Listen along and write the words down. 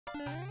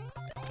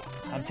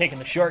I'm taking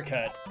the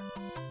shortcut.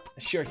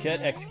 The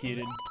shortcut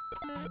executed.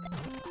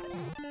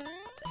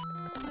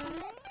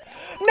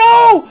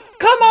 No!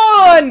 Come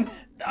on!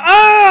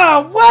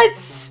 Ah,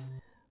 what?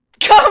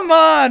 Come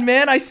on,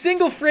 man. I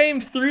single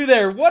framed through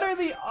there. What are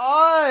the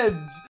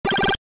odds?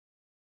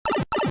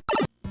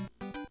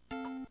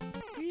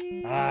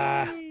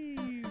 Ah.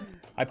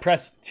 I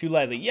pressed too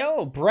lightly.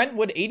 Yo,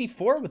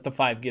 Brentwood84 with the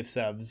 5 gift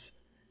subs.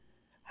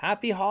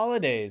 Happy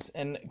holidays.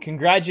 And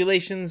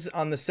congratulations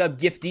on the sub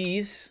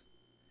giftees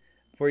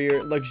for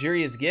your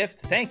luxurious gift.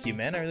 Thank you,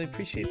 man. I really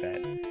appreciate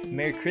that.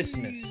 Merry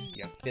Christmas,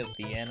 you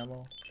filthy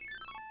animal.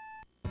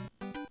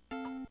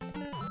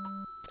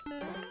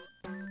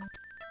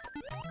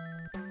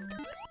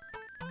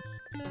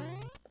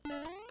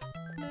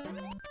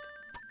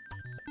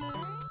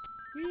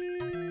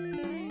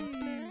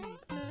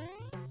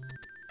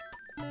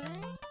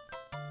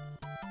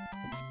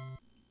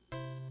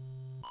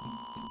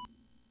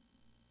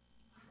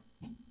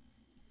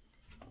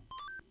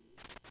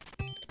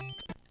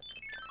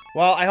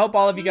 Well, I hope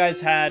all of you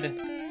guys had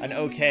an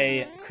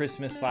okay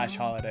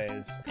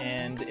Christmas/holidays.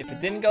 And if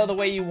it didn't go the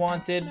way you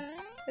wanted,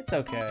 it's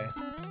okay.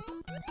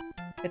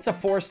 It's a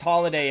forced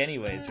holiday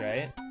anyways,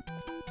 right?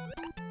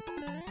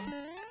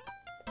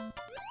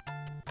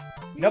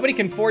 Nobody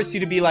can force you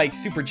to be, like,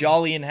 super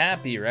jolly and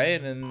happy,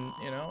 right? And,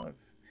 you know, if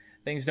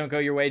things don't go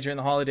your way during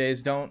the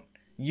holidays, don't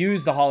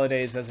use the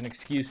holidays as an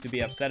excuse to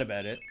be upset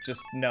about it.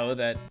 Just know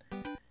that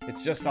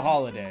it's just a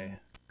holiday.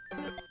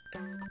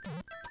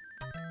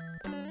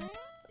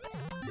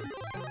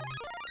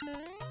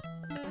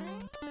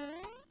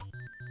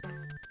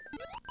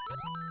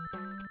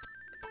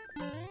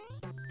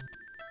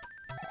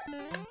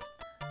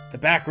 The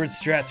backwards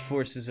strats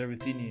forces are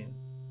within you.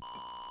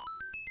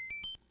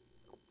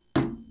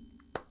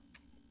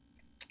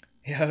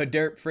 Yo,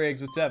 Dirt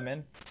Friggs, what's up,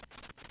 man?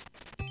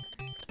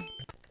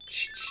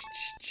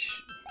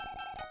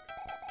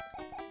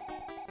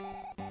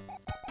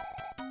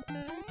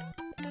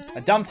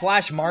 A dumb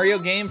Flash Mario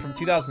game from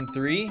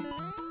 2003?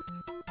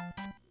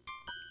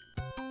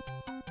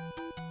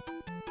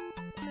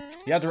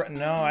 You have to...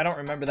 No, I don't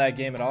remember that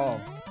game at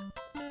all.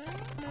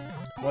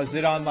 Was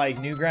it on, like,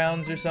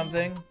 Newgrounds or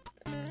something?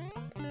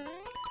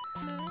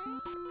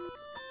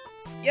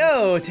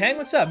 Yo, Tang,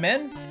 what's up,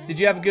 man? Did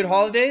you have a good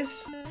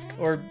holidays?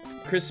 Or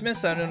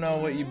Christmas? I don't know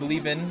what you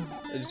believe in.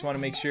 I just want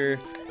to make sure.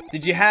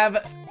 Did you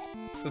have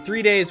the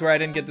 3 days where I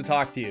didn't get to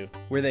talk to you?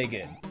 Were they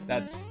good?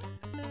 That's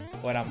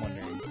what I'm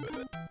wondering.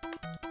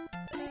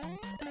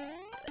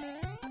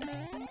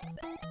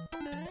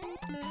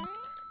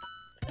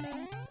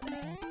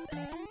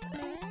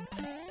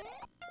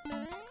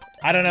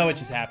 I don't know what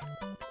just happened.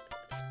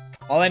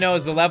 All I know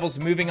is the level's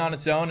moving on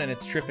its own and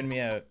it's tripping me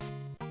out.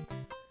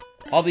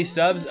 All these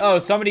subs? Oh,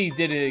 somebody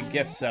did a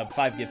gift sub.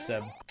 5 gift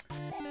sub.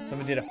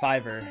 Somebody did a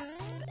 5er.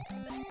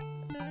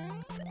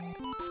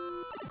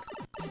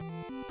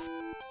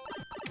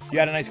 You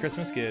had a nice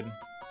Christmas? Good.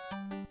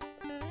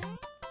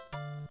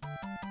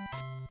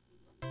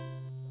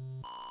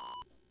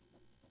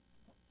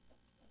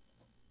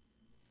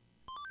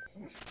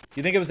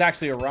 You think it was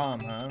actually a ROM,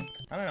 huh?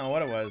 I don't know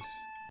what it was.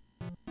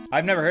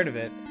 I've never heard of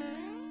it.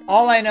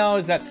 All I know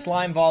is that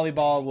Slime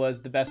Volleyball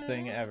was the best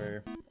thing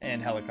ever.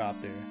 And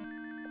Helicopter.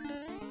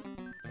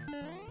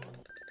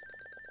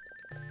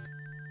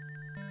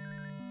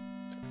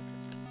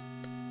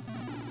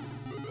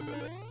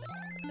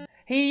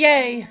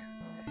 Yay!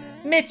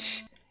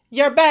 Mitch,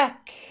 you're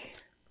back!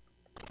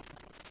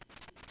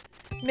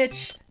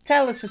 Mitch,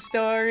 tell us a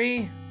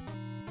story.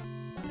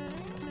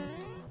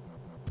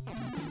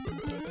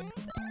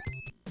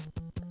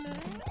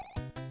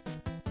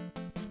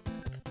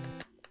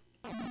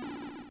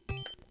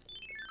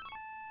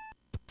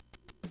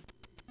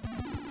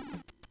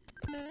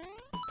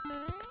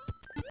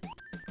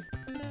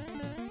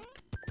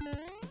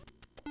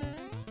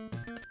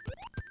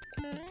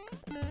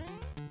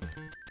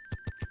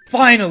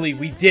 Finally,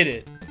 we did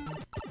it!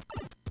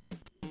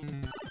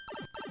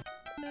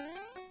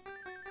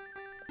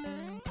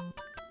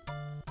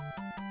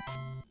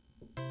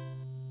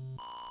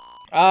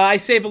 I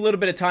save a little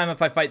bit of time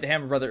if I fight the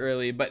Hammer Brother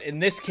early, but in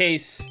this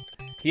case,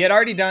 he had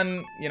already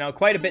done, you know,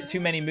 quite a bit too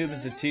many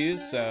movements of 2s,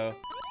 so...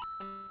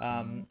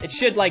 it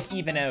should, like,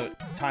 even out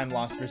time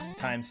loss versus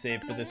time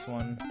save for this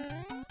one.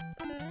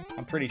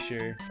 I'm pretty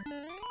sure.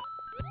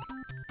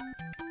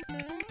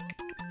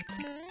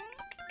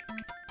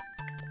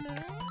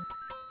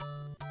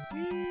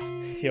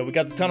 Yo, we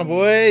got the tunnel,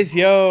 boys.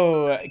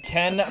 Yo,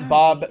 Ken,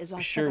 Bob,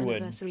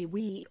 Sherwood.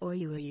 We or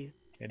you or you.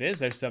 It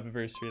is our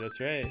sub-anniversary, that's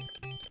right.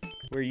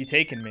 Where are you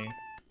taking me?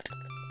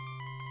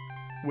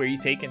 Where are you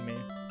taking me?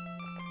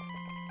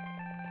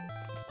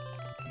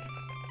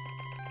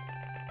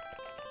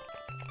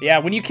 Yeah,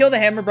 when you kill the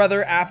Hammer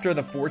Brother after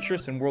the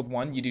Fortress in World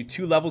 1, you do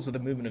 2 levels with a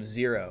movement of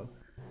 0.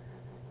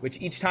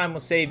 Which each time will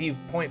save you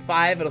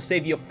 0.5. It'll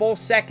save you a full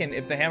second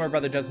if the Hammer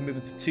Brother does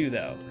movements of 2,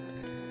 though.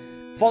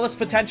 Fullest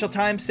potential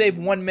time save,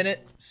 1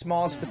 minute.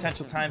 Smallest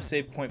potential time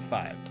save,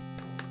 0.5.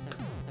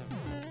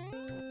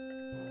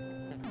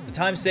 The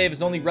time save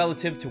is only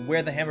relative to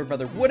where the Hammer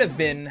Brother would have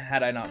been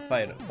had I not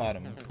fought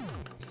him.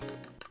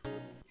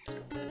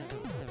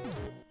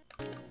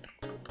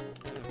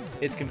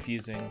 It's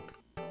confusing.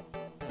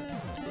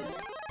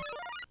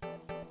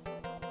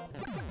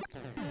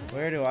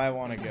 Where do I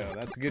want to go?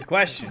 That's a good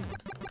question.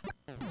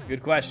 It's a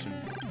good question.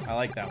 I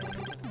like that one.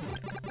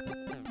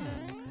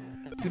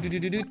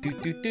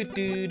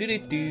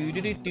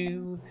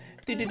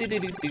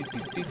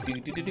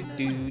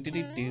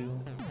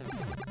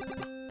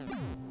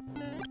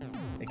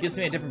 It gives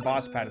me a different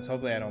boss pattern, so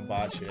hopefully I don't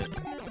botch it.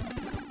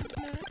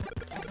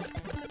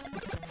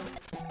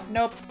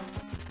 Nope.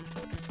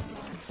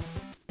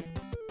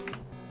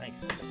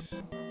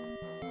 Nice.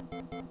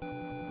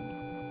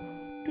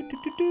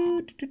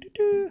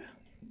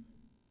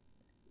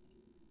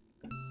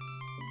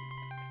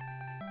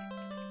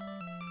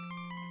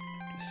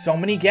 So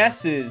many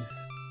guesses.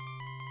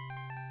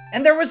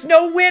 And there was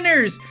no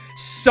winners.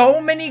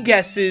 So many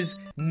guesses.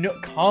 No,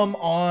 come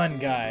on,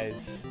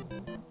 guys.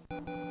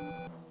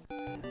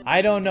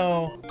 I don't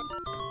know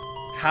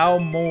how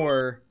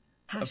more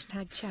of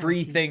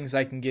free things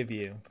I can give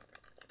you.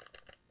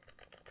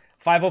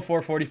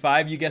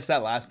 504.45, you guessed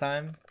that last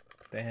time?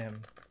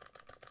 Damn.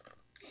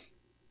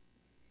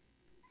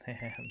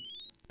 Damn.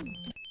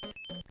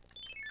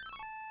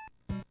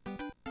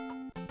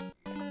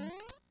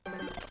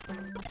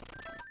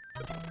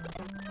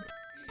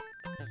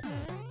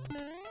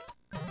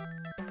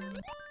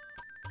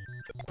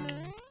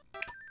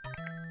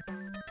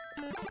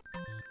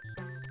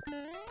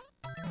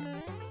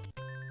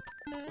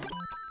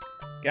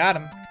 Got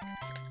him.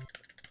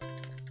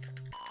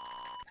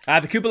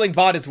 The Koopaling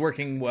bot is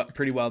working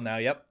pretty well now,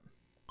 yep.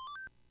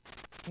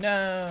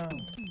 No.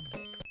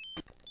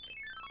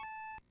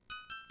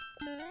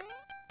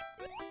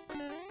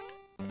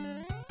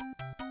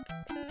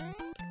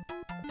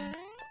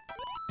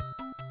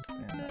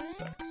 Man, that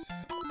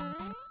sucks.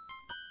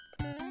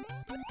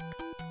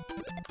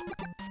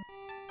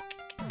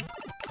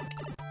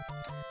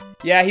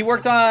 Yeah, he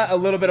worked on a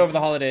little bit over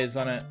the holidays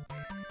on it.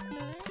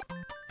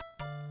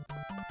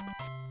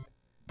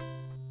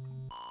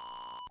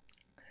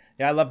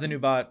 Yeah, I love the new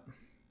bot.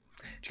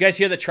 Did you guys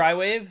hear the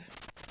Tri-Wave?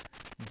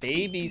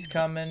 Baby's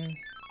coming.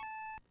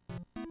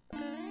 The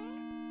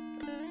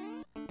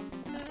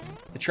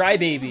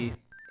Tri-Baby.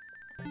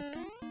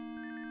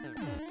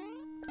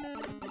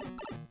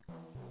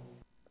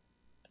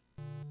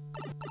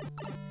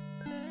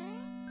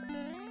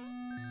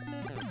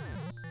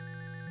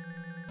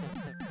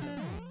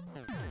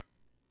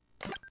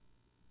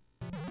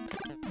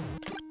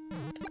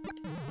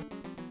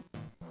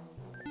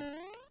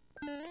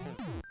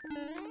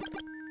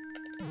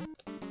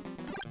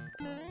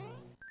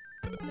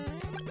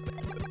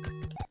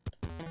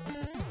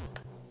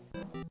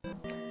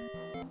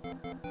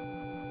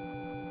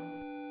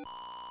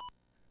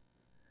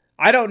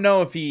 I don't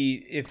know if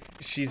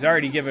she's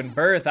already given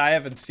birth. I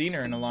haven't seen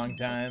her in a long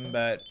time,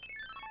 but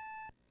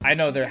I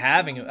know they're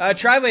having.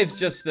 Tri-Wave's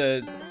just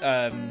a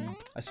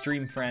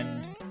stream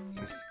friend.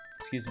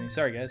 Excuse me.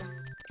 Sorry, guys.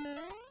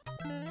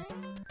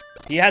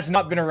 He has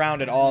not been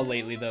around at all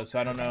lately, though, so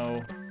I don't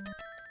know.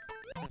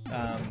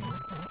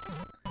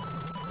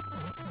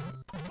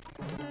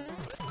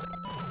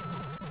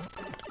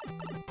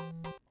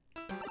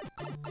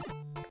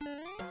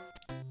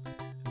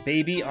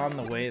 Baby on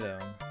the way, though.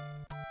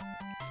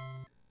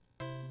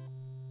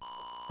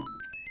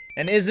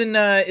 And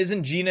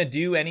isn't Gina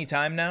due any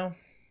time now?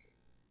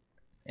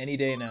 Any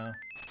day now.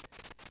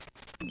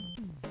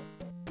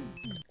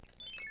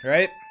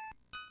 Right?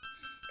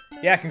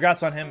 Yeah,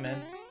 congrats on him, man.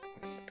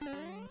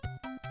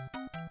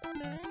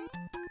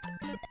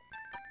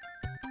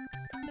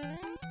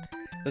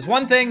 There's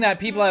one thing that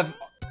people have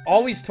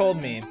always told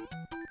me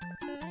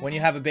when you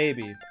have a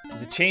baby,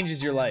 is it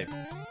changes your life.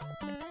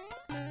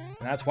 And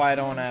that's why I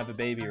don't want to have a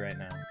baby right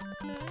now.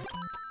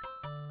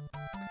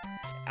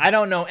 I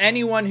don't know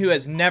anyone who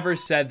has never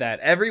said that.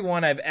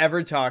 Everyone I've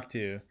ever talked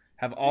to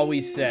have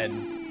always said,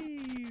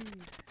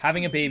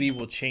 having a baby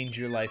will change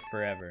your life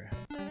forever.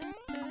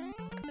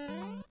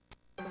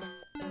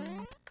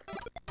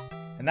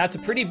 And that's a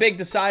pretty big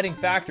deciding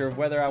factor of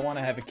whether I want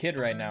to have a kid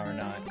right now or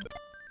not.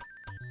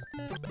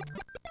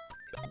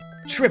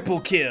 Triple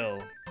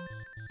kill!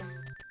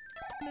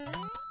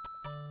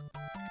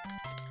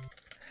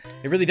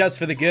 It really does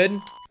for the good.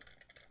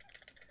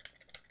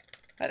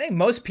 I think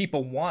most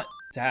people want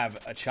to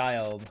have a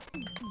child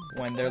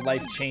when their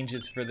life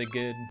changes for the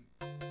good.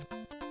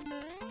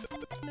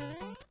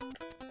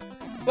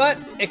 But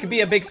it could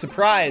be a big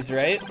surprise,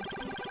 right?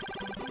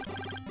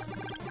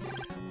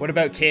 What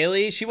about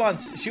Kaylee? She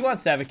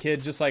wants to have a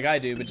kid just like I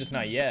do, but just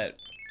not yet.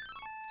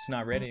 It's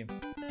not ready.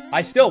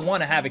 I still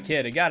want to have a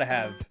kid. I gotta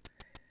have.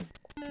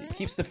 It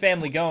keeps the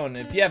family going.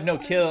 If you have no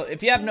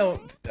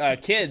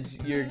kids,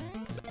 you're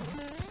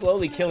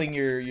slowly killing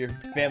your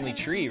family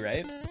tree,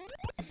 right?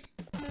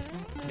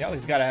 You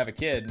always gotta have a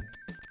kid.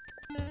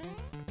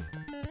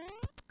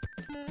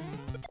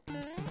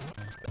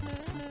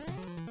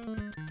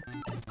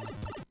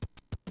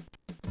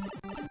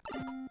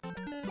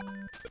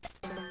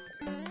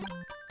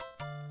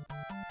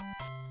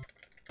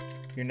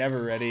 You're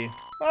never ready.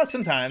 Well,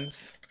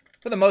 sometimes.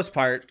 For the most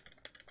part.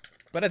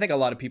 But I think a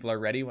lot of people are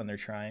ready when they're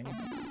trying.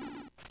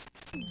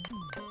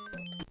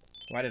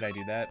 Why did I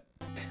do that?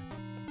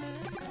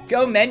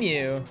 Go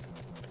menu!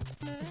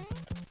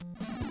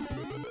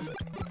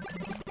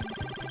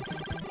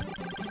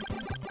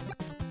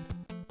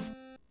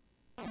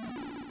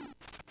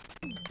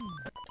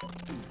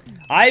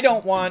 I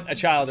don't want a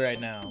child right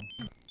now.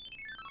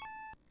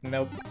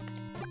 Nope.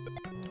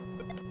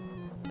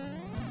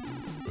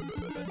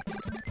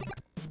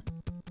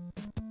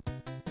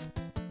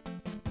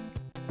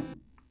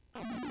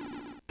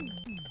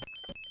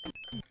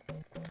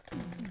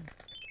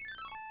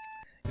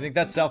 You think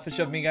that's selfish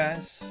of me,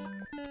 guys?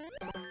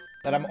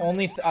 That I'm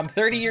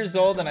 30 years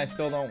old and I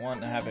still don't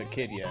want to have a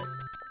kid yet.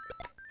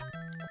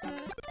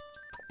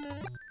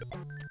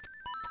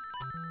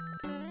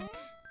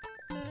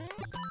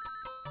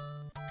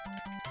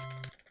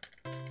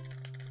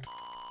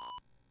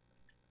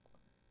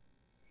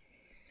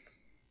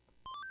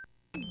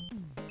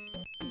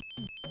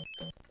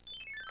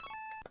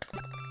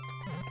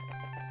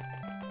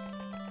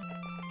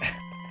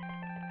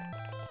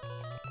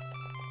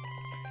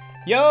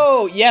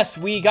 Yo, yes,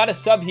 we got a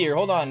sub here.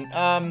 Hold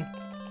on.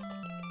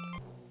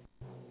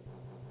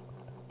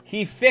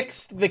 He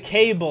fixed the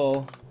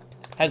cable.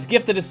 Has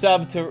gifted a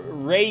sub to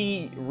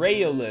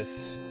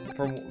Rayolus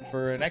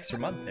for an extra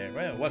month there.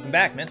 Well, welcome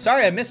back, man.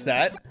 Sorry I missed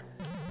that.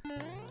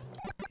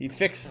 He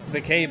fixed the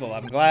cable.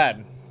 I'm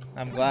glad.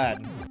 I'm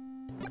glad.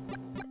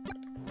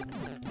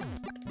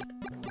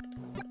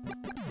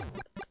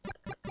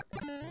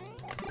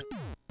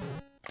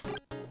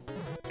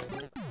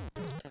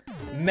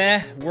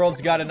 Meh,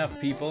 world's got enough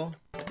people.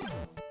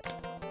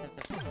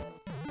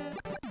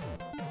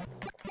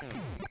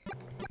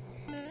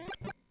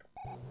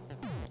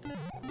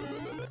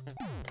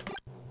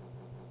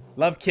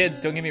 Love kids,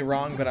 don't get me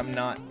wrong, but I'm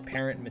not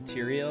parent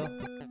material.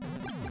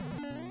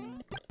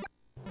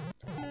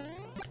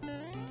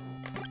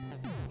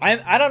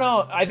 I don't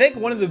know. I think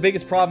one of the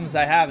biggest problems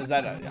I have is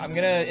that I'm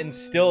gonna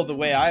instill the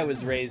way I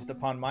was raised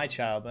upon my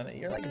child, and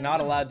you're like not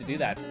allowed to do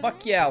that.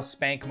 Fuck yeah, I'll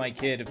spank my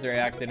kid if they're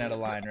acting out of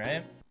line,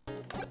 right?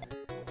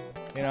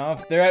 You know,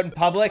 if they're out in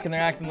public and they're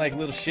acting like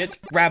little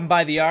shits, grab them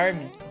by the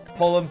arm,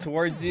 pull them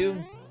towards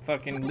you,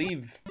 fucking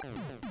leave.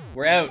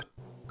 We're out.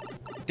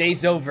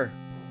 Day's over.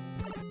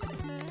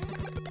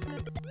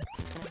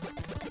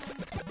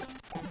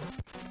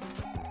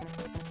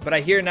 But I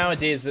hear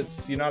nowadays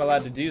that you're not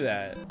allowed to do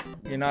that.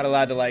 You're not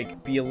allowed to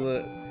like be a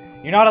little.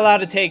 You're not allowed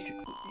to take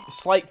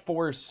slight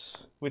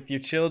force with your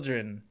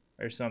children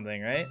or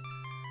something, right?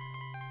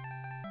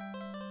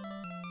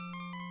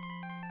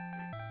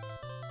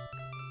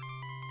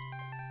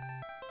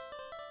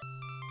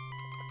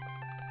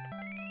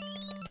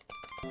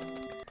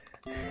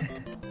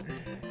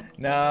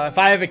 No, if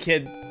I have a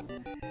kid,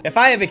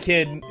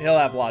 he'll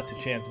have lots of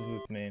chances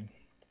with me.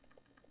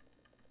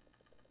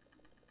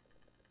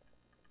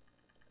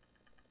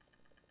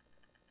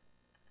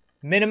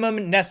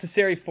 Minimum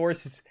necessary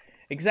forces.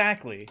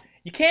 Exactly.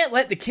 You can't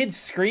let the kids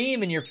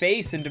scream in your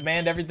face and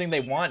demand everything they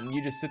want and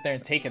you just sit there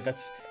and take it.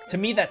 That's, to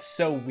me, that's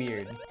so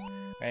weird,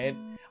 right?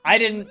 I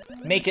didn't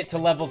make it to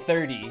level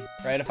 30,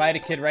 right? If I had a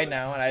kid right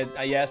now,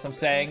 and yes, I'm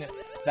saying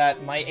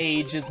that my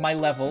age is my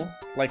level,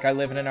 like I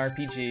live in an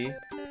RPG.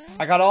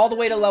 I got all the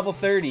way to level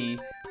 30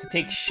 to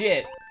take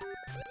shit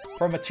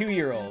from a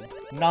 2-year-old.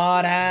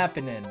 Not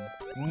happening.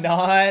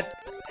 Not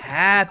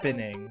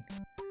happening.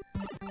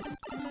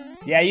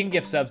 Yeah, you can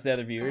give subs to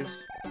other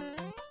viewers.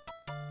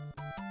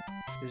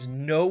 There's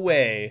no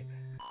way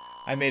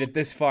I made it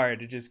this far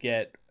to just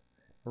get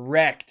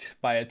wrecked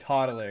by a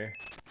toddler.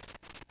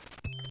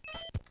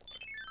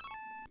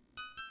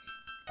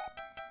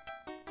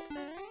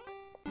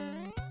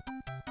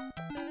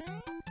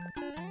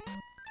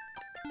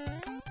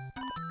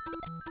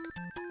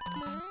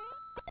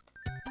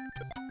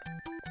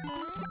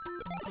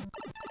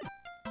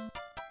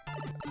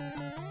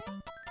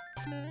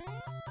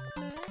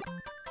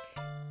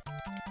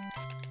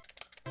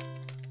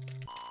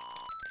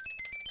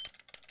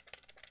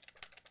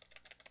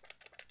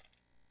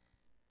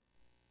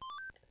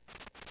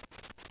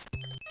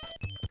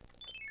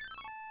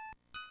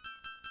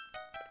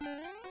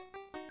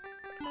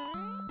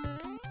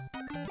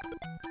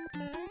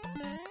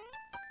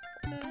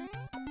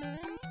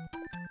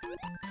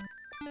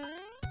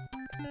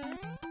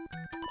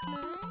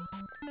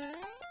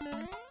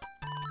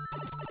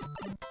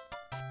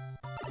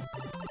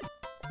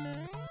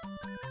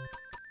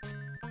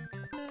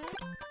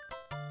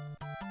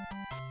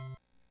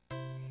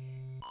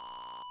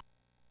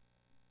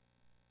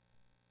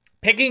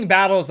 Picking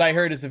battles, I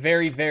heard, is a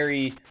very,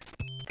 very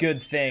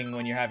good thing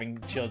when you're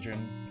having children.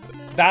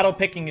 Battle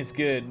picking is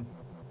good.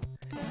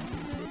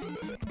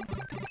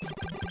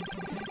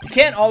 You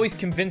can't always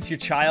convince your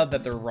child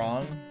that they're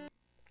wrong.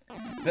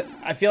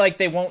 I feel like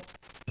they won't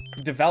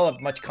develop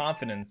much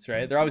confidence,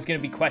 right? They're always going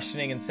to be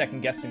questioning and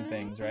second-guessing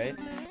things, right?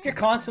 If you're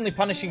constantly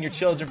punishing your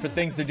children for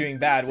things they're doing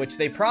bad, which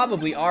they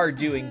probably are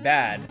doing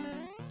bad,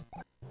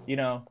 you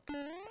know,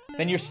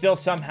 then you're still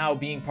somehow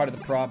being part of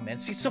the problem, man.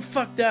 See, it's so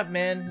fucked up,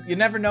 man. You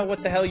never know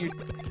what the hell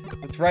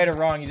what's right or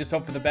wrong. You just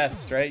hope for the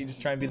best, right? You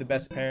just try and be the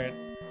best parent.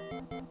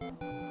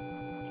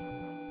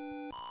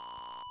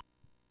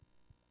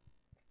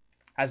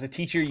 As a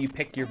teacher, you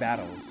pick your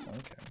battles.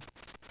 Okay.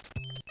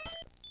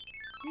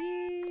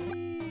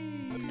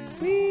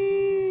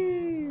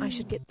 I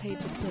should get paid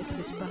to click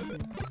this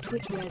button.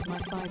 Twitch, where's my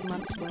 5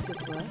 months worth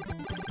of work?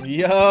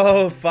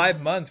 Yo,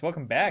 5 months.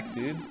 Welcome back,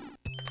 dude.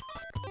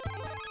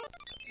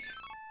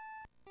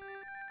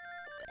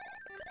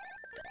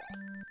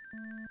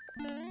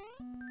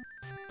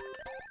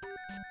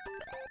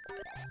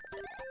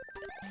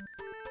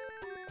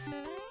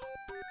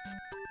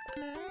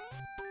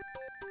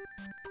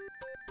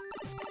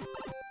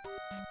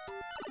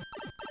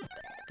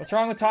 What's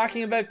wrong with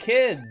talking about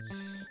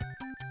kids?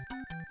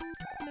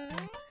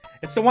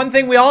 It's the one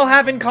thing we all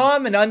have in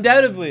common,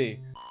 undoubtedly.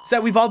 It's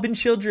that we've all been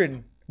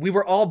children. We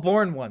were all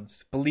born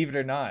once, believe it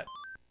or not.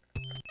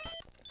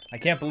 I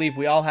can't believe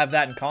we all have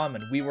that in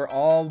common. We were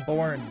all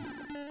born.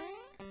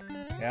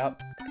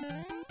 Yep.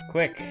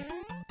 Quick.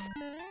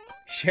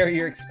 Share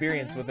your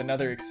experience with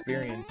another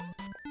experienced.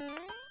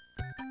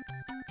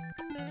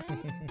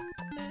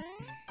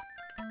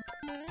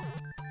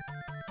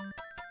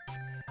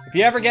 If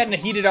you ever get in a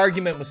heated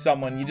argument with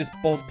someone, you just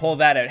pull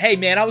that out. Hey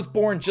man, I was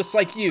born just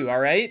like you,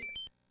 alright?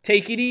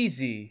 Take it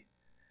easy.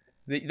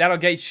 That'll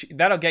get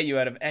you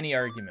out of any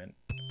argument.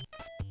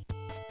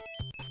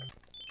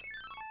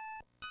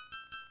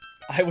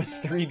 I was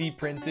 3D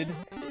printed?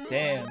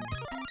 Damn.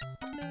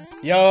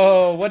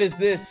 Yo, what is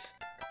this?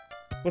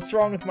 What's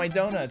wrong with my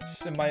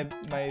donuts and my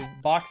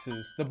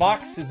boxes? The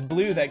box is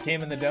blue that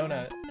came in the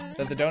donut,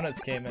 that the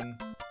donuts came in.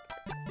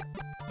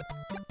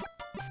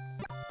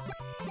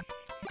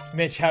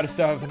 Mitch, how to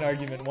solve an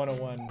argument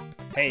 101.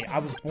 Hey, I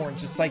was born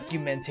just like you,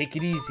 man. Take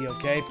it easy,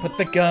 okay? Put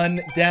the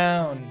gun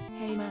down.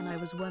 Hey man, I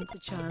was once a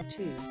child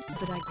too,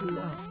 but I grew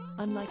up,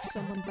 unlike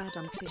someone bad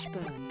on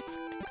Tishburn.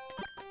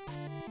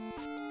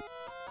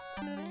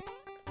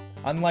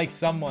 Unlike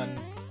someone.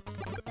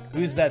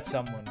 Who's that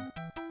someone?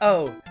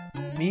 Oh,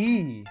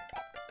 me.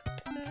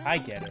 I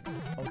get it,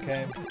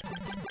 okay?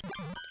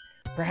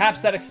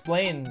 Perhaps that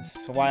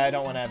explains why I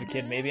don't want to have a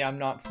kid. Maybe I'm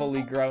not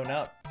fully grown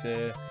up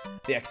to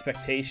the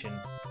expectation.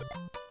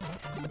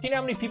 Do you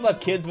know how many people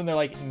have kids when they're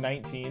like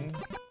 19?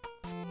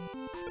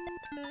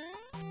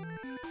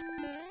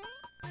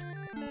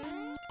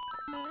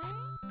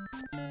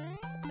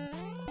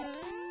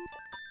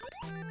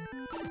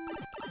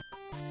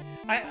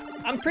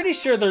 I'm pretty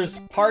sure there's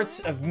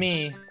parts of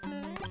me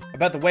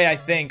about the way I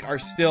think are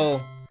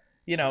still,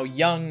 you know,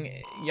 young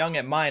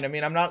at mind. I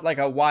mean, I'm not like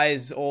a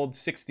wise old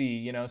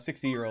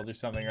 60-year-old or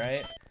something,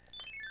 right?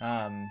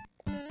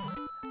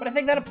 But I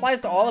think that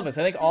applies to all of us.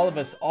 I think all of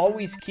us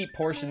always keep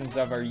portions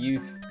of our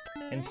youth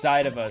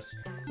inside of us.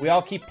 We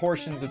all keep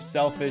portions of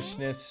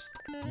selfishness,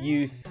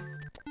 youth,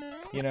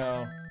 you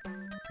know,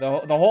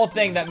 the whole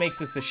thing that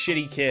makes us a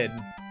shitty kid.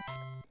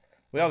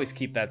 We always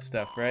keep that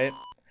stuff, right?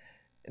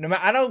 No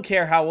matter, I don't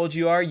care how old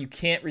you are, you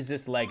can't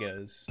resist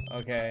Legos,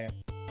 okay?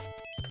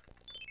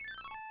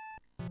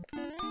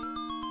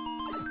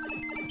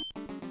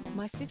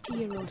 My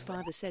 50-year-old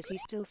father says he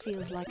still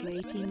feels like an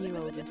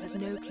 18-year-old and has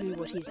no clue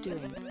what he's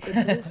doing.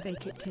 It's all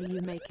fake it till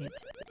you make it.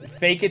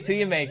 Fake it till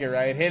you make it,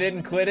 right? Hit it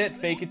and quit it,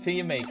 fake it till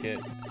you make it.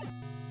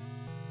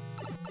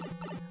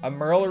 A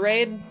Merle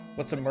raid?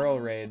 What's a Merle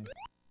raid?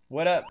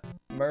 What up,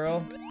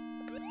 Merle?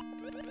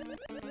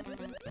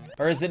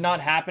 Or is it not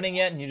happening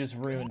yet and you just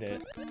ruined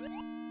it?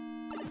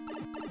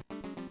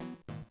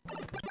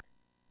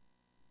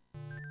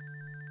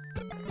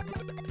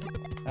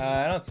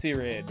 I don't see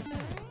raid.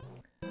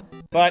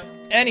 But,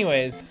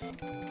 anyways.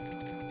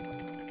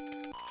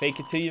 Fake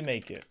it till you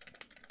make it.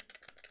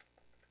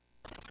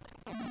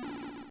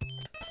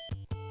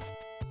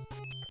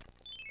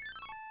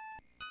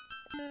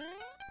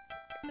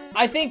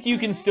 I think you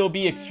can still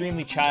be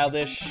extremely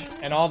childish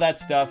and all that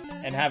stuff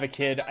and have a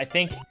kid. I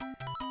think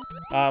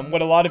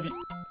what a lot of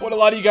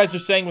you guys are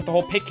saying with the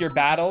whole pick your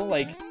battle,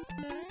 like,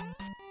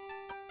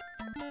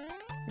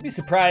 you'd be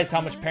surprised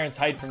how much parents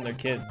hide from their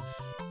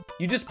kids.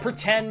 You just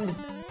pretend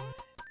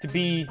to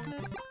be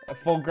a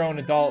full-grown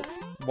adult,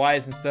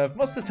 wise and stuff.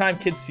 Most of the time,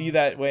 kids see you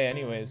that way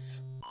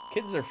anyways.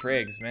 Kids are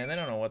frigs, man. They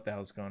don't know what the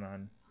hell's going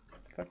on.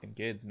 Fucking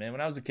kids, man.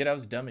 When I was a kid, I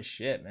was dumb as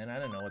shit, man. I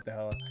didn't know what the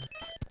hell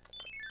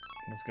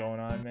was going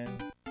on, man.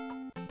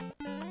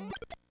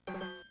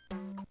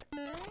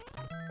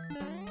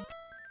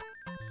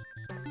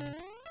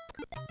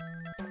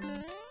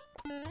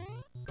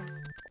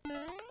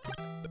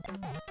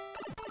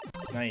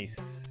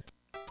 Nice.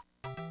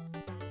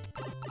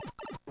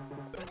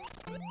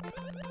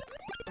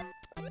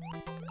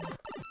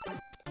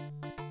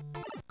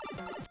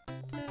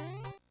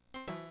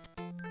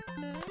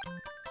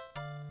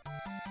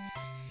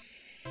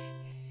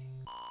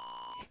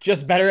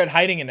 Just better at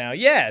hiding it now.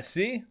 Yeah,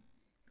 see?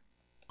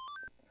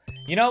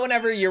 You know,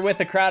 whenever you're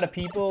with a crowd of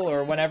people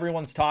or when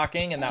everyone's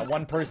talking and that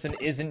one person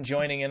isn't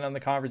joining in on the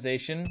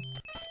conversation,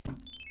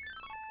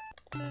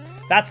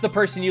 that's the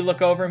person you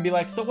look over and be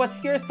like, so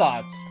what's your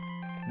thoughts?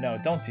 No,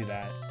 don't do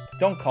that.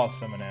 Don't call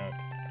someone out.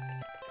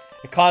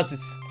 It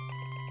causes...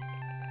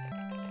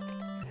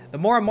 The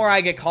more and more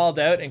I get called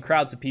out in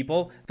crowds of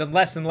people, the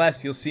less and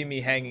less you'll see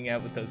me hanging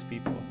out with those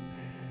people.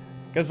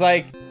 Because,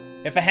 like,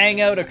 if a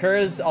hangout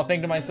occurs, I'll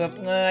think to myself,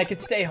 I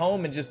could stay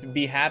home and just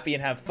be happy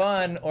and have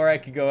fun, or I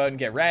could go out and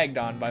get ragged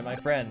on by my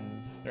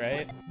friends,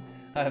 right?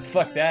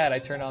 Fuck that. I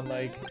turn on,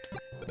 like,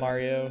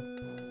 Mario.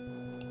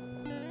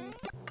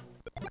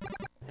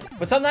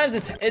 But sometimes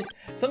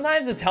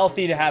it's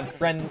healthy to have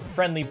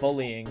friendly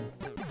bullying.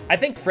 I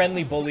think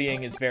friendly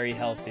bullying is very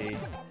healthy.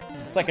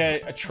 It's like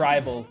a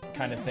tribal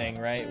kind of thing,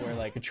 right? Where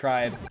like a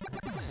tribe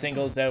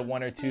singles out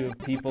one or two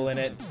people in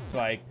it, just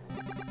like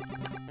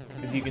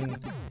because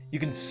you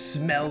can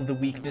smell the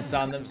weakness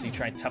on them, so you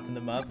try and toughen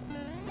them up.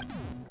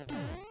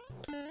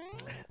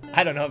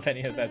 I don't know if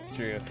any of that's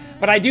true,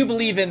 but I do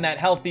believe in that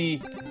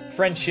healthy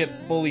friendship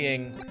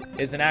bullying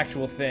is an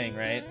actual thing,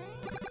 right?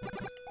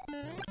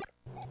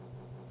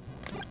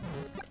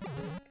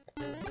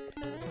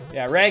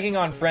 Yeah, ragging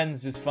on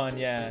friends is fun,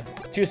 yeah.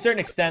 To a certain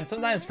extent,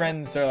 sometimes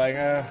friends are like,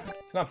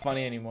 it's not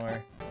funny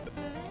anymore.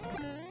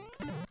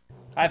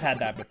 I've had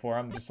that before.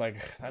 I'm just like,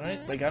 I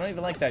don't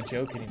even like that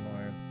joke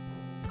anymore.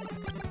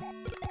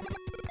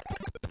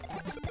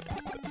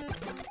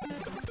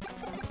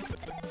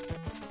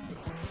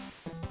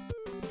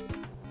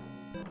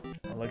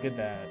 Oh, look at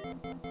that.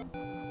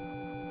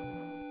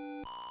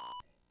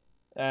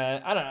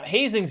 I don't know.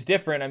 Hazing's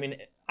different. I mean,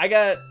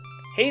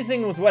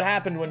 hazing was what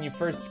happened when you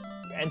first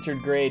entered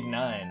grade 9,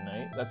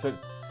 right? That's what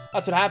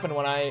happened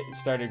when I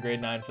started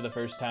grade 9 for the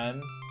first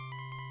time.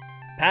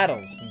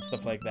 Paddles and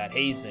stuff like that.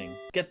 Hazing.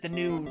 Get the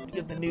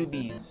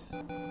newbies.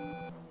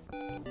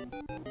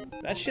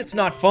 That shit's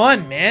not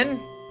fun, man.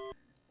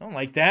 I don't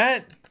like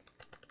that.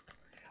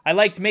 I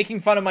liked making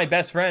fun of my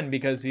best friend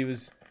because he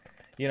was,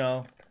 you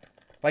know,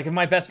 like if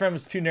my best friend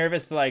was too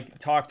nervous to like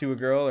talk to a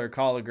girl or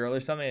call a girl or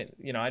something,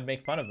 you know, I'd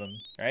make fun of him,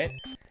 right?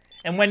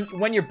 And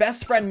when your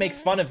best friend makes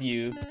fun of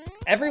you,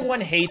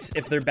 everyone hates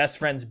if their best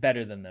friend's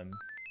better than them.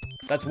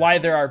 That's why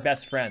there are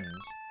best friends.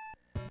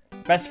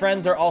 Best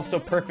friends are also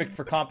perfect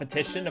for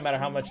competition, no matter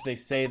how much they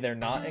say they're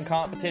not in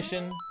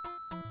competition.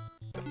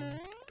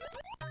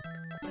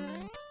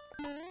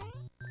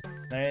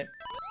 Right?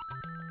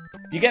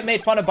 If you get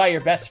made fun of by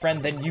your best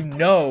friend, then you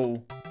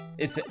know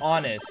it's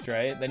honest,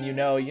 right? Then you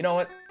know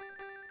what?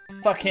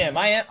 Fuck him.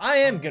 I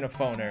am gonna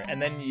phone her.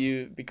 And then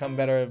you become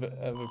better of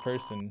a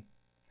person.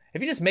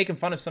 If you're just making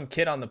fun of some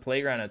kid on the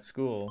playground at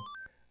school,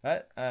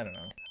 I don't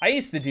know. I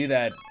used to do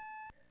that.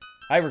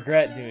 I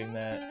regret doing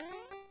that.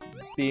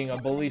 Being a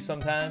bully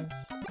sometimes.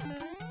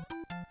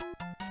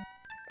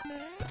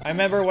 I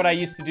remember what I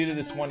used to do to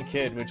this one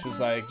kid, which was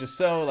like, just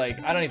so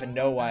like, I don't even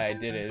know why I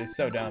did it. It's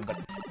so dumb, but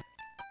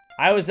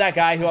I was that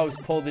guy who always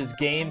pulled his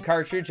game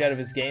cartridge out of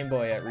his Game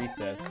Boy at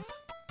recess.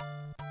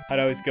 I'd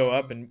always go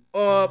up and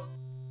up.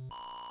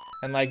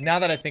 And like, now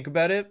that I think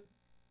about it,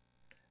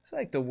 it's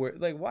like the word,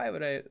 like, why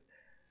would I...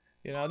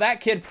 You know, that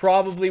kid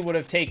probably would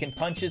have taken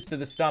punches to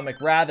the stomach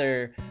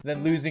rather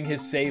than losing his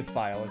save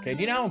file, okay?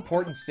 Do you know how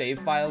important save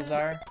files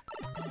are?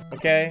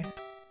 Okay?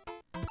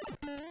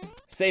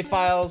 Save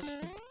files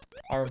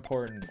are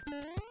important.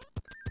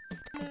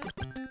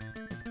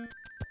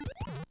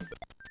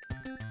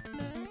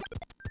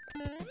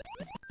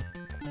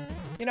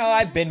 You know,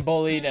 I've been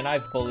bullied and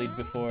I've bullied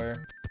before.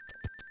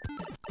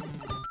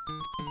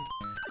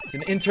 It's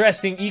an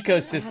interesting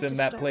ecosystem,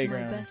 that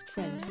playground. My best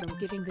friend from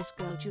giving this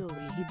girl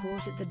jewelry he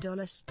bought at the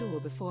dollar store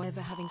before ever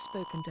having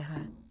spoken to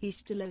her. He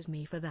still owes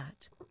me for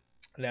that.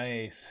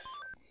 Nice.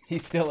 He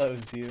still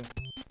owes you.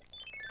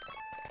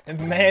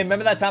 And man,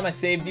 remember that time I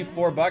saved you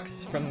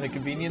 $4 from the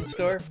convenience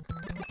store?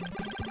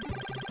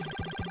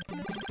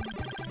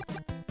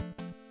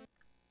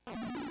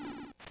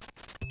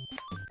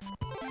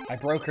 I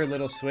broke her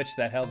little switch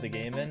that held the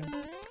game in.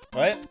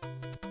 What?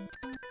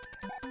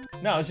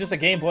 No, it's just a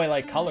Game Boy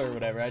like color or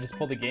whatever. I just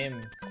pulled the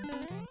game.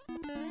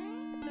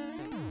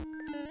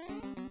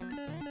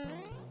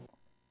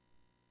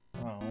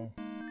 Oh.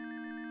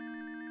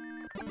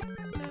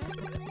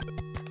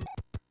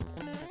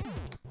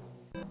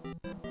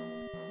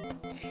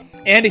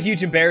 And a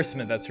huge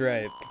embarrassment, that's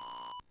right.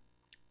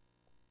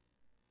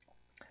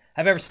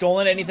 Have I ever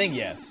stolen anything?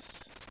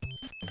 Yes.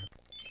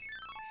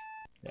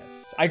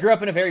 Yes. I grew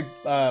up in a very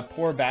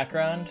poor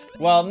background.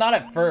 Well, not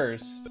at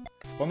first.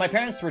 When my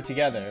parents were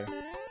together.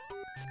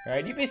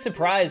 Alright, you'd be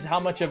surprised how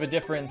much of a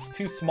difference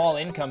two small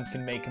incomes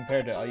can make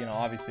compared to, you know,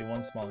 obviously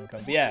one small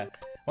income. But yeah,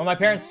 when my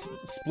parents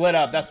split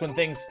up, that's when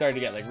things started to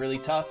get, like, really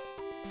tough.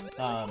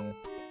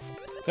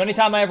 So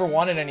anytime I ever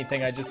wanted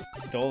anything, I just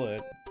stole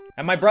it.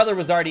 And my brother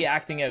was already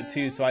acting out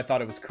too, so I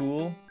thought it was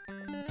cool.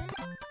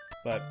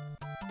 But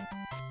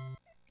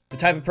the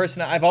type of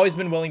person I've always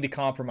been willing to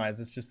compromise.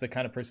 It's just the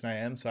kind of person I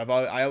am. So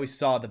I always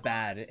saw the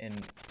bad in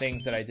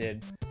things that I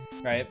did,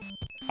 right?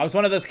 I was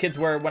one of those kids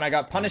where when I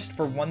got punished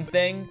for one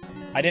thing,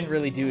 I didn't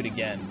really do it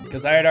again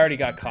because I had already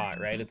got caught,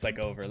 right? It's like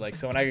over. Like,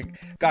 so when I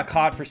got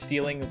caught for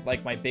stealing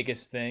like my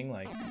biggest thing,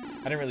 like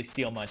I didn't really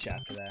steal much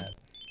after that.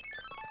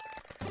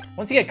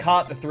 Once you get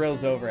caught, the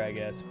thrill's over, I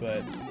guess,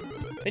 but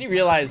Then you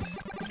realize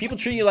people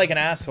treat you like an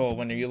asshole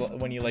when you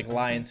like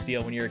lie and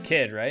steal when you're a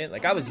kid, right?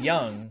 Like I was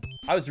young.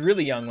 I was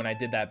really young when I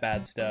did that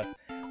bad stuff.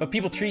 But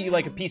people treat you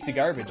like a piece of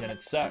garbage and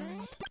it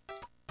sucks.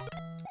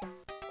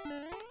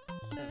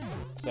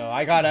 So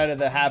I got out of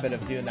the habit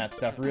of doing that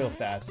stuff real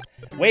fast.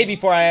 Way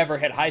before I ever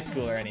hit high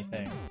school or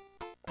anything.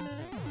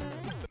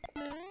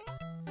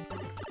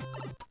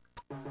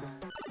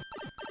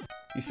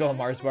 You stole a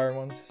Mars bar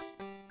once?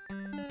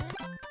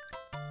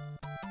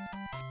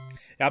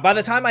 Yeah, by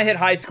the time I hit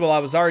high school, I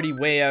was already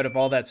way out of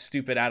all that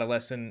stupid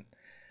adolescent,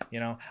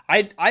 you know.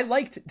 I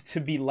liked to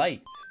be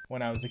liked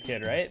when I was a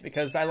kid, right?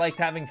 Because I liked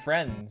having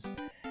friends.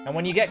 And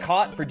when you get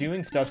caught for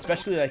doing stuff,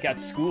 especially like at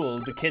school,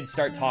 the kids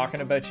start talking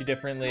about you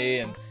differently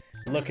and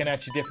looking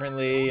at you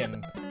differently,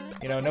 and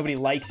you know, nobody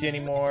likes you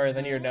anymore, and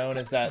then you're known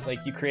as that,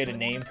 like, you create a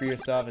name for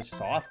yourself. It's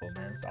just awful,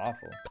 man. It's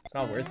awful. It's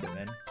not worth it,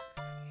 man.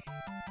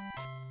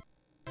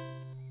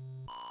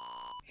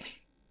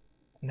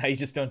 Now you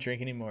just don't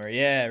drink anymore.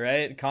 Yeah,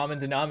 right? Common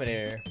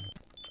denominator.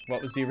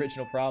 What was the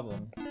original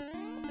problem?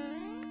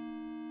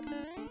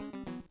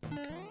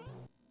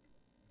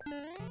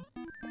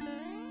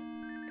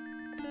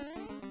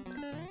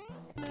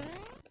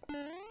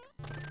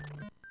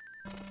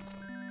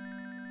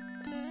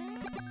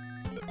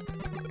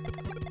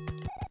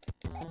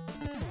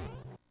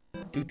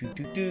 Do do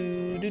do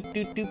do do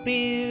do do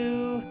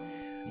boo.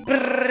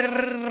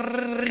 Brrrr.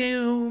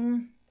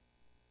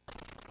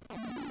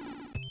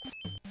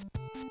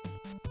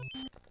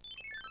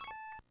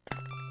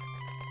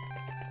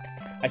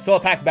 I stole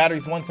a pack of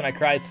batteries once and I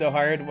cried so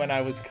hard when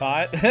I was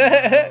caught.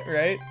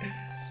 Right?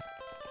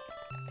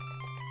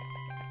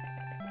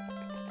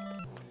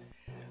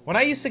 When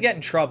I used to get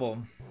in trouble,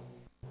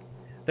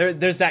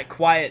 there's that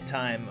quiet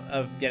time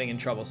of getting in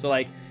trouble. So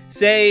like,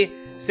 say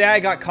I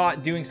got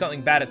caught doing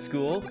something bad at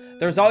school,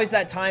 there's always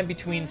that time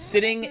between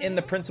sitting in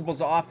the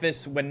principal's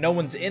office when no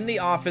one's in the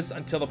office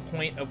until the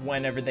point of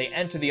whenever they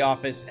enter the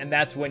office, and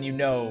that's when you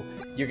know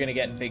you're gonna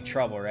get in big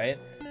trouble, right?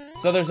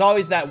 So there's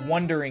always that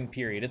wondering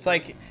period. It's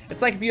like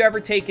if you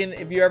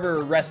ever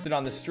arrested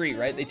on the street,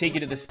 right? They take you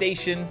to the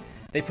station,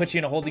 they put you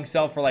in a holding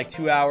cell for like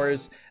 2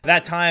 hours.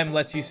 That time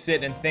lets you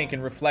sit and think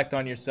and reflect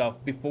on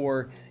yourself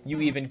before you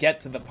even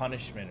get to the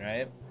punishment,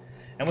 right?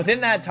 And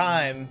within that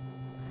time,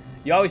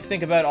 you always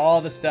think about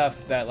all the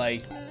stuff that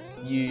like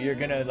you're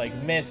gonna like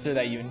miss or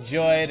that you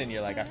enjoyed, and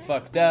you're like, I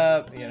fucked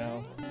up, you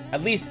know.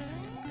 At least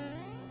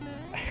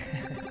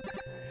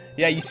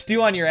yeah, you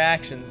stew on your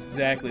actions,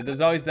 exactly. There's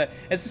always that.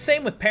 It's the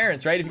same with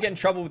parents, right? If you get in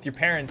trouble with your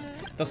parents,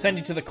 they'll send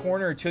you to the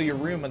corner or to your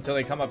room until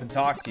they come up and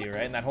talk to you,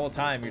 right? And that whole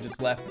time, you're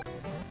just left.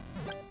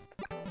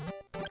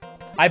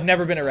 I've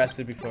never been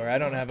arrested before. I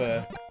don't have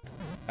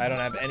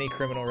any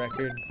criminal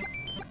record.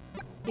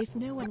 If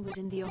no one was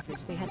in the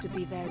office, they had to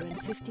be there in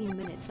 15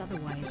 minutes,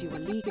 otherwise you were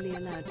legally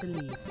allowed to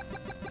leave.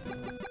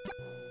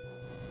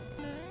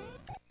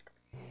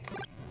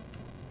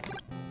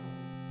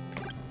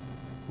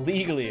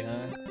 Legally,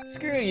 huh?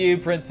 Screw you,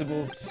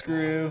 principal.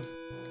 Screw.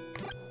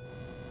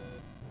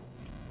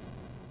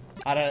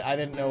 I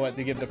didn't know what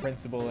to give the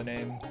principal a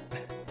name.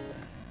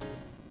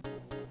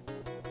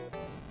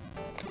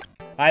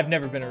 I've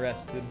never been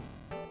arrested.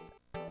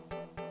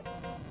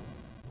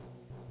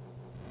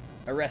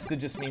 Arrested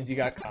just means you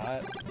got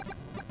caught.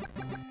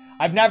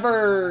 I've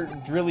never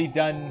really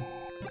done...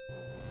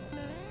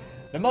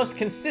 The most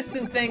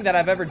consistent thing that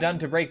I've ever done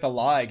to break the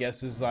law, I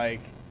guess, is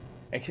like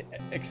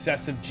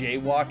excessive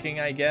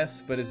jaywalking, I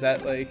guess. But is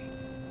that like...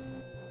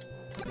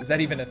 Is that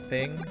even a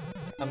thing?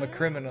 I'm a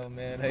criminal,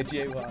 man. I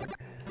jaywalk.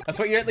 That's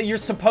what you're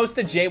supposed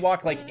to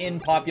jaywalk like in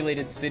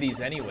populated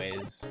cities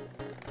anyways.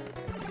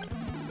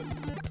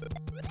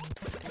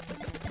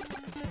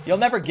 You'll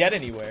never get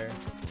anywhere.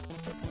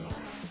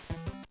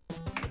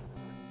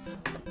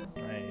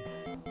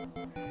 Nice.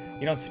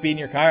 You don't speed in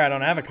your car? I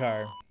don't have a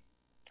car.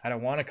 I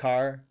don't want a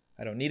car.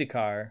 I don't need a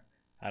car.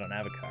 I don't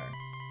have a car.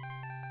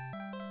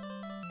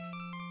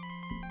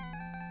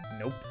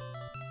 Nope.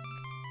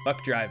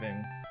 Fuck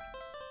driving.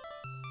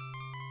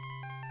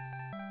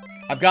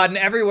 I've gotten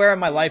everywhere in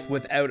my life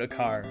without a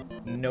car.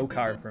 No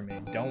car for me.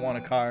 Don't want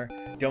a car.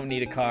 Don't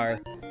need a car.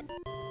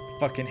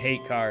 Fucking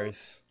hate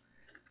cars.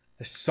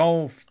 There's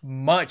so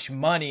much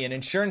money, and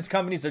insurance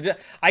companies are just...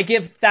 I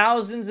give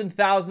thousands and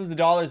thousands of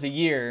dollars a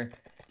year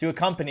to a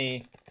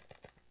company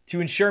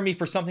to insure me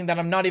for something that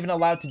I'm not even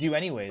allowed to do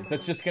anyways.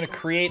 That's just gonna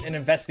create an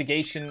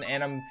investigation,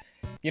 and I'm...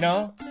 You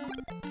know?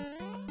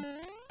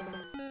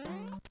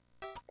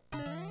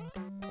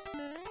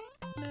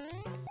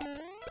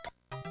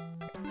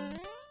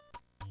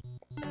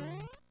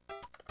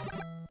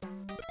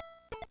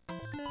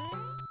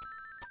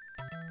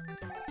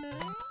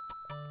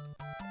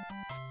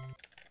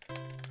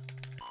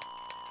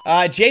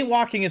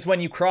 Jaywalking is when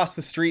you cross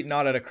the street,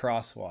 not at a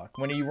crosswalk.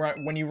 When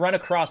you run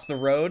across the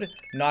road,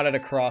 not at a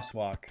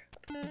crosswalk.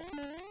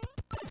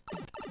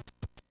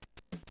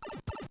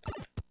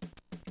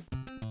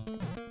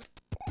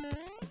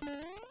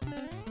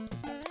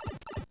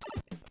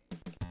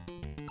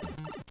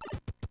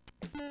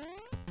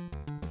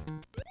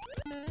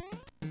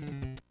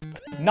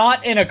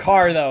 Not in a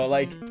car though,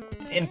 like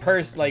in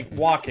person, like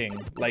walking,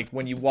 like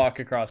when you walk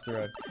across the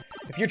road.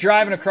 If you're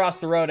driving across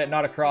the road at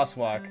not a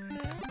crosswalk,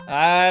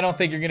 I don't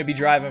think you're gonna be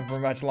driving for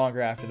much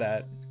longer after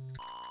that.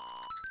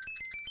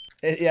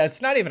 Yeah,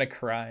 it's not even a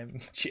crime,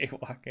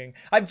 jaywalking.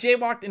 I've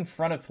jaywalked in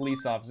front of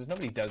police officers.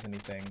 Nobody does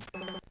anything.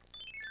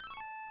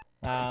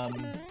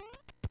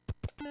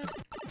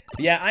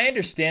 Yeah, I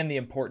understand the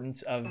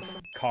importance of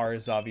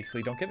cars,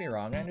 obviously. Don't get me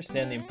wrong. I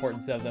understand the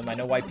importance of them. I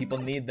know why people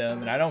need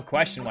them, and I don't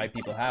question why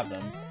people have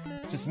them.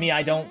 It's just me,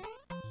 I don't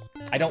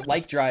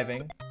like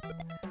driving.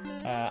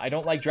 I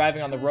don't like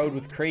driving on the road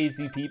with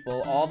crazy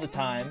people all the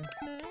time.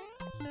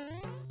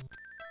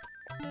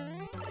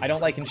 I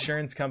don't like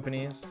insurance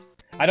companies.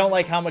 I don't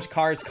like how much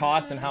cars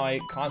cost and how I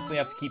constantly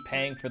have to keep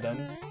paying for them.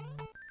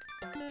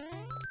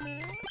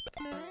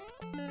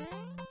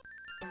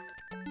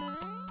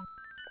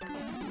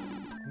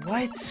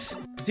 What?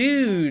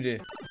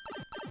 Dude!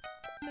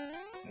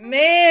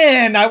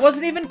 Man, I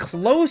wasn't even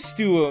close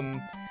to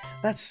him!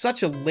 That's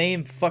such a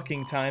lame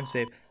fucking time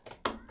save.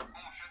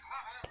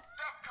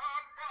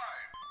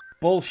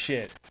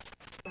 Bullshit.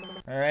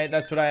 Alright,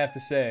 that's what I have to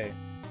say.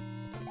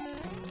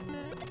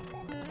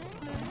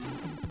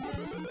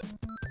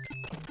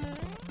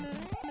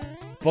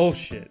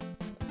 Bullshit.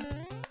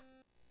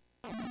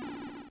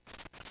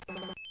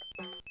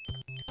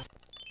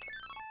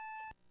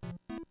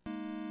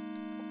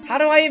 How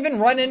do I even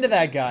run into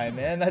that guy,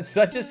 man? That's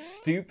such a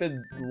stupid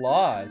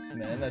loss,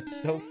 man.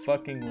 That's so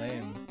fucking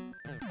lame.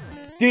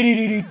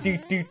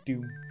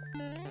 Do-do-do-do-do-do-do.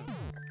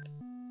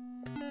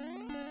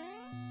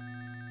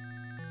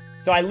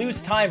 So I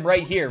lose time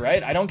right here,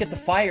 right? I don't get to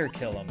fire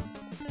kill him.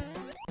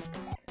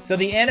 So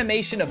the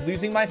animation of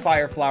losing my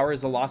fire flower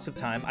is a loss of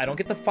time. I don't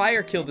get to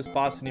fire kill this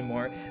boss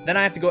anymore. Then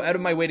I have to go out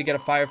of my way to get a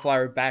fire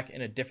flower back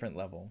in a different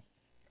level.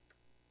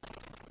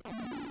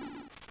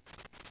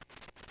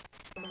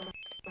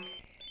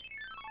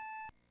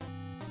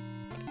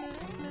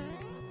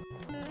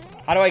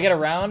 How do I get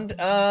around?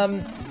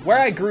 Where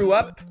I grew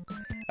up,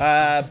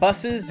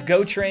 buses,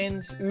 GO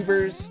trains,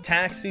 Ubers,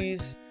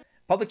 taxis,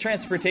 public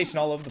transportation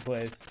all over the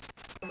place.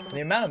 And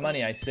the amount of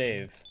money I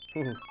save.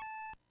 Ooh.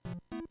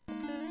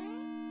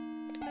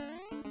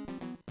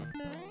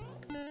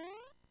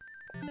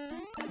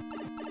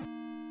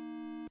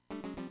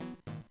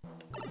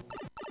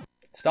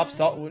 Stop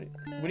salt. What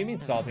do you mean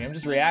salting? I'm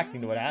just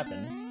reacting to what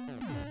happened.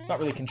 It's not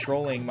really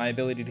controlling my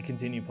ability to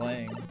continue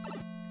playing.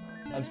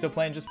 I'm still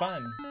playing just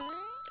fine.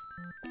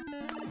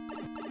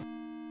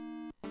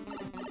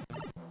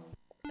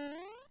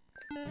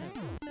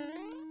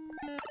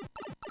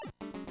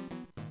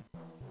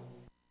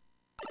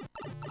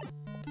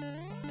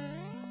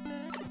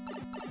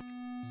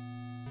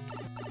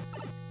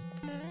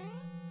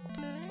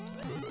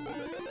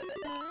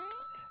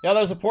 Yeah, that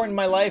was a point in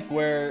my life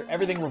where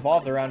everything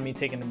revolved around me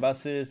taking the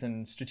buses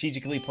and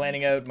strategically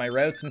planning out my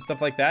routes and stuff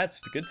like that.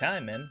 It's a good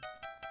time, man.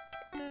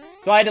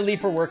 So I had to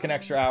leave for work an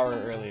extra hour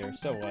earlier.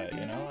 So what,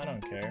 you know? I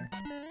don't care.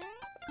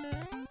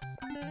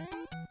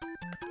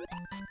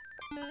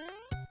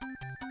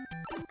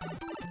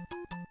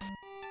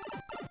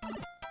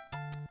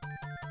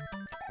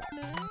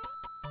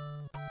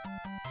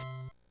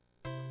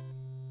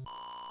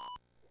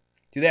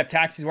 Do they have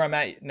taxis where I'm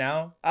at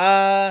now?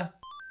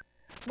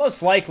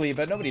 Most likely,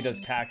 but nobody does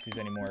taxis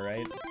anymore,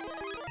 right?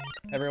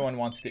 Everyone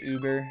wants to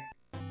Uber.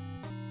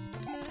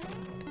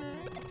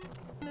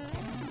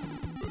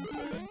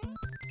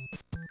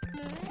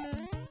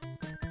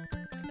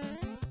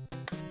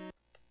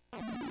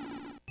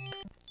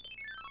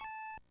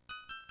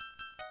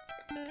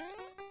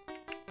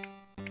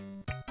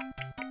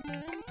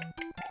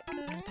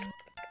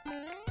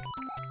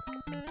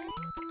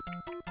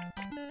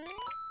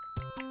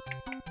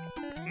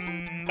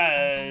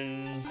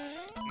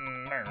 Buzz.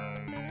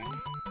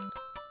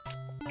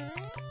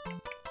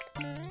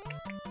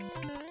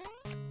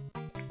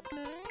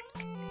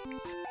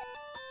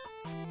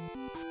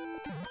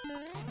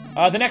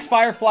 The next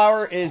fire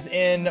flower is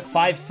in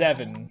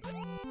 5-7.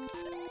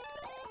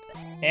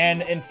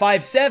 And in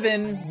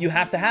 5-7, you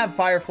have to have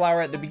fire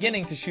flower at the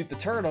beginning to shoot the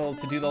turtle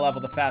to do the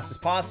level the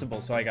fastest possible.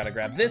 So I gotta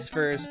grab this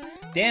first.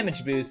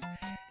 Damage boost.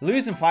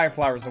 Losing fire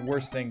flower is the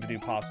worst thing to do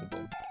possible.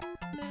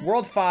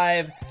 World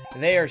 5,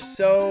 they're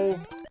so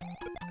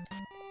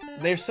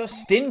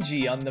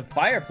stingy on the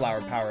fire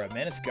flower power up,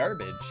 man. It's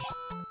garbage.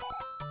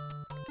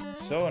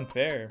 So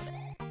unfair.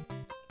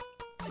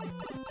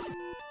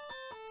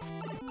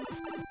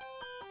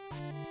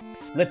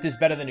 Lyft is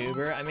better than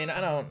Uber. I mean,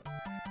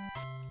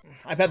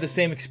 I've had the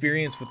same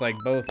experience with like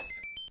both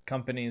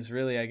companies,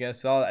 really, I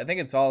guess. I think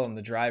it's all on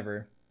the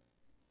driver.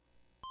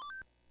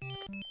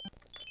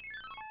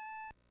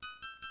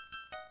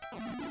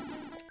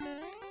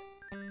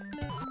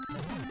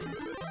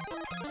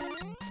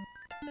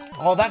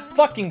 Oh, that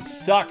fucking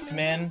sucks,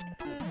 man.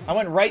 I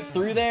went right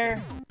through there.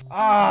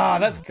 Ah,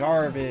 that's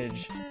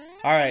garbage.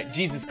 All right,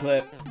 Jesus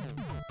clip.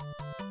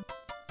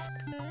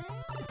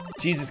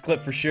 Jesus clip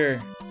for sure.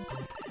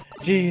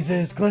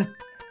 Jesus clip.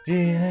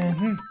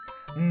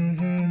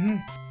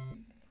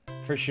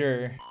 For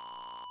sure.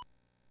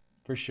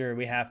 For sure,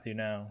 we have to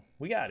now.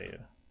 We got to.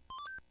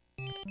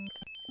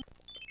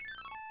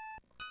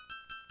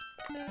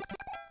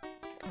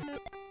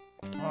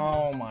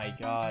 Oh my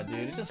god,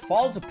 dude. It just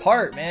falls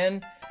apart,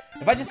 man.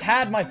 If I just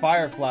had my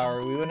fire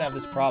flower, we wouldn't have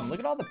this problem. Look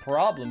at all the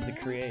problems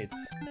it creates.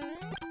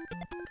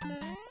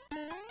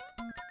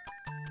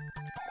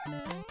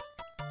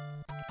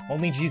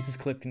 Only Jesus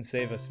Clip can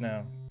save us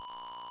now.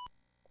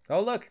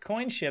 Oh look,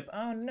 coin ship.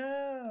 Oh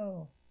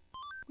no.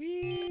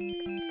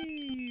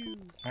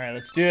 Alright,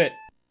 let's do it.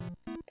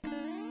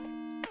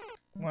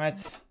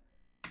 What?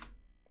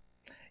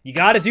 You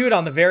gotta do it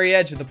on the very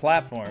edge of the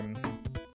platform.